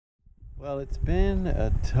Well, it's been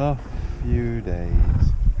a tough few days.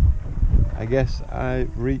 I guess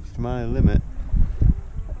I've reached my limit,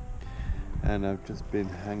 and I've just been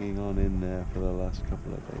hanging on in there for the last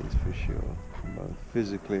couple of days for sure, both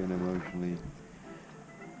physically and emotionally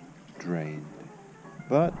drained.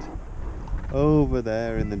 But over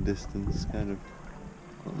there in the distance, kind of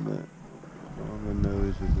on the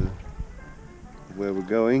nose of where we're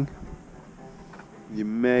going, you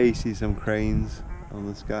may see some cranes on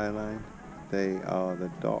the skyline. They are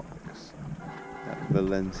the docks at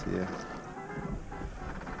Valencia.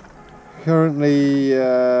 Currently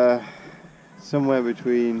somewhere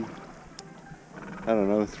between, I don't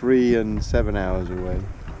know, 3 and 7 hours away,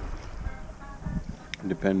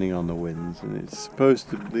 depending on the winds, and it's supposed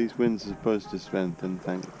to, these winds are supposed to strengthen,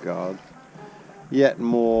 thank God. Yet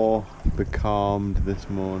more becalmed this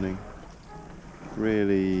morning.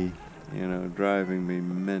 Really, you know, driving me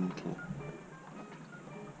mental.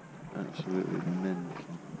 Absolutely mental.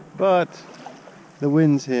 But the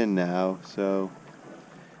wind's here now, so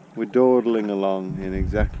we're dawdling along in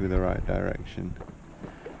exactly the right direction.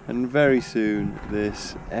 And very soon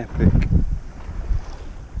this epic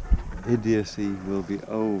idiocy will be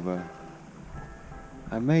over.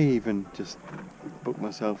 I may even just book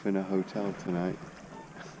myself in a hotel tonight.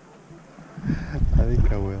 I think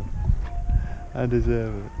I will. I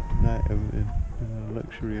deserve it. Night in a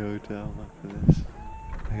luxury hotel after this.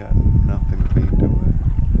 I got nothing clean to wear.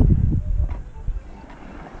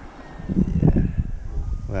 Yeah.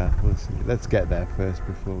 Well, we'll see. Let's get there first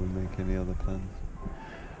before we make any other plans.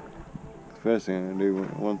 The first thing I'm going to do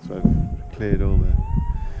once I've cleared all the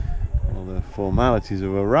formalities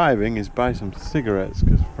of arriving is buy some cigarettes,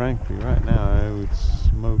 because frankly right now I would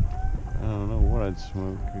smoke, I don't know what I'd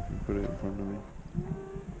smoke if you put it in front of me.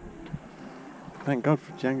 Thank God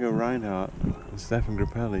for Django Reinhardt and Stefan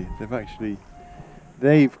Grappelli.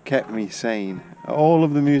 They've kept me sane. All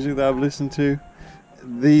of the music that I've listened to,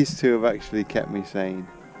 these two have actually kept me sane.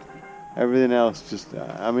 Everything else just,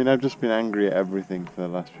 I mean, I've just been angry at everything for the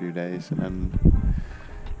last few days, and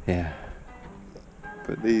yeah.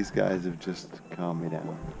 But these guys have just calmed me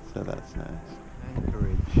down, so that's nice.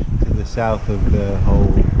 Anchorage to the south of the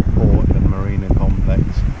whole port and marina complex,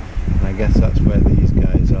 and I guess that's where these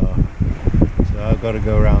guys are. So I've got to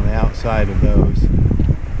go around the outside of those,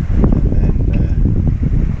 and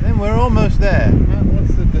then we're almost there.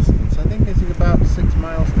 What's the distance? I think it's about 6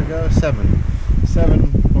 miles to go. 7.17.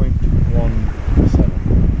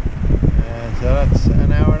 So that's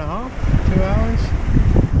an hour and a half, 2 hours.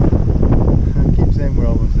 I keep saying we're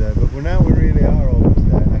almost there, but we really are almost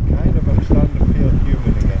there. And I kind of am starting to feel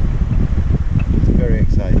human again. It's very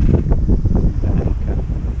exciting.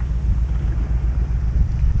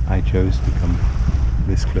 I chose to come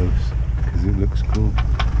this close because it looks cool.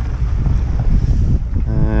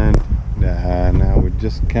 And now we're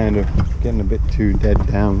just kind of getting a bit too dead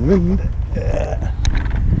downwind. But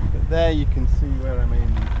there you can see where I'm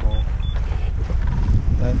aiming for.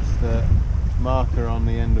 That's the marker on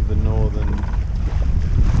the end of the northern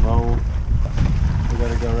mole. We've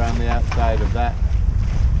got to go around the outside of that,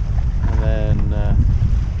 and then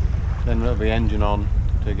we'll have the engine on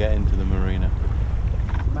to get into the marina.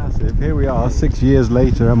 Massive. Here we are 6 years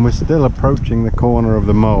later, and we're still approaching the corner of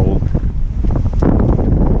the mole.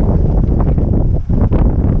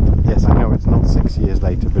 Yes, I know it's not 6 years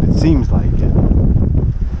later, but it seems like it.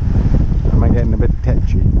 Am I getting a bit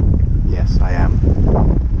tetchy? Yes, I am.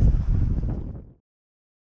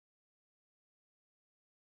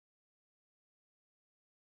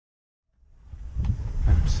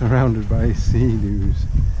 I'm surrounded by sea-doos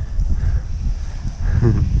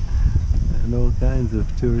and all kinds of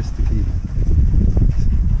touristy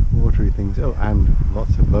watery things. Oh, and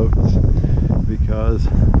lots of boats, because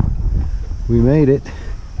we made it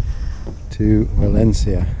to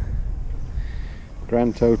Valencia.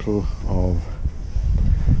 Grand total of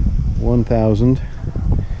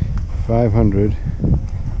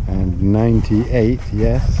 1,598,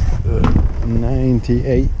 yes,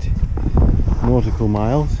 98 nautical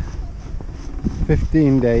miles,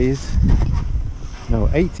 18 days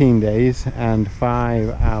and 5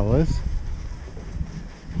 hours.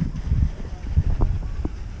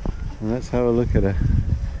 And let's have a look at her.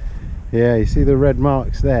 Yeah, you see the red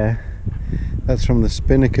marks there? That's from the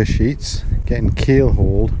spinnaker sheets getting keel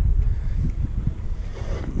hauled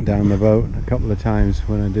down the boat a couple of times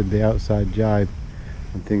when I did the outside jibe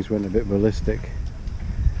and things went a bit ballistic.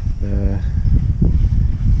 And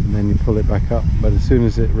then you pull it back up, but as soon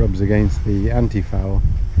as it rubs against the anti-foul,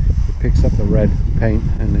 it picks up the red paint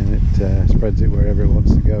and then it spreads it wherever it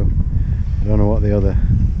wants to go. I don't know what the other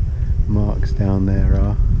marks down there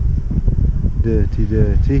are. dirty,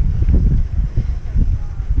 dirty.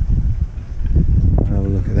 I'll have a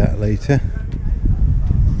look at that later.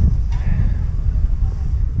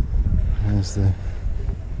 There's the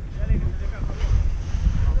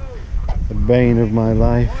bane of my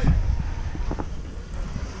life.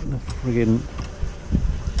 The friggin',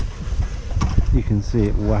 you can see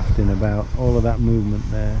it wafting about. All of that movement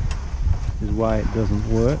there is why it doesn't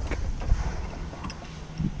work.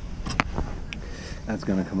 That's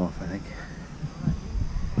gonna come off, I think.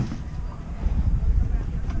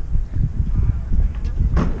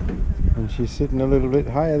 And she's sitting a little bit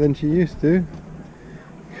higher than she used to,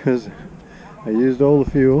 because I used all the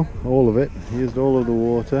fuel, all of it, used all of the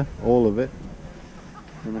water, all of it,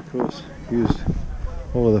 and of course used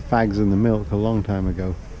all of the fags and the milk a long time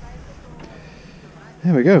ago.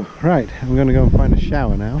 There we go. Right, I'm going to go and find a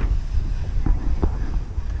shower now.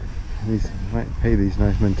 These might pay these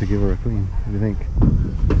nice men to give her a clean. What do you think?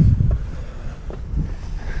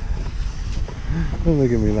 Don't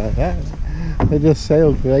look at me like that. They just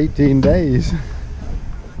sailed for 18 days.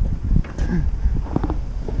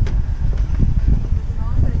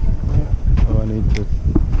 Oh, I need to...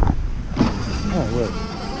 Oh, it works.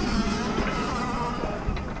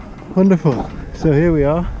 Wonderful. So here we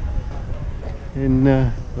are in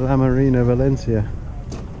La Marina, Valencia.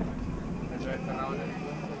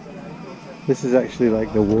 This is actually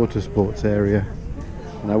like the water sports area,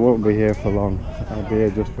 and I won't be here for long. I'll be here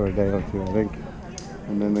just for a day or two, I think,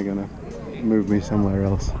 and then they're gonna move me somewhere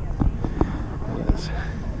else. Let's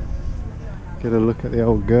get a look at the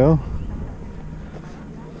old girl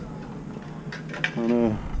on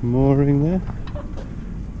a mooring there.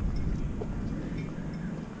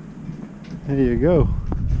 There you go.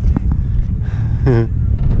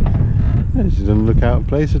 She doesn't look out of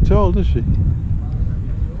place at all, does she?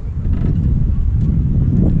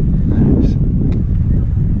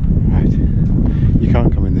 Right, you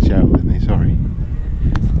can't come in the shower with me, sorry.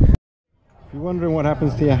 If you're wondering what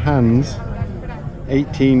happens to your hands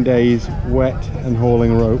 18 days wet and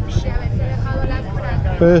hauling ropes,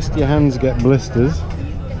 first your hands get blisters,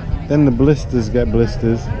 then the blisters get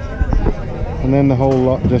blisters, and then the whole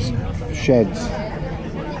lot just sheds.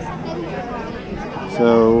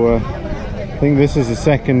 So I think this is the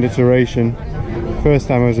second iteration. First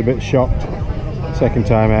time I was a bit shocked, second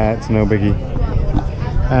time it's no biggie,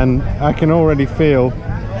 and I can already feel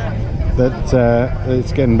that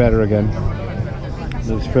it's getting better again.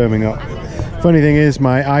 It's firming up. Funny thing is,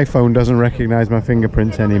 my iPhone doesn't recognize my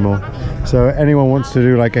fingerprints anymore, so anyone wants to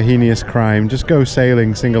do like a heinous crime, just go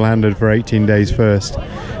sailing single-handed for 18 days first,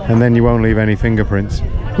 and then you won't leave any fingerprints,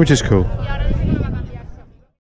 which is cool.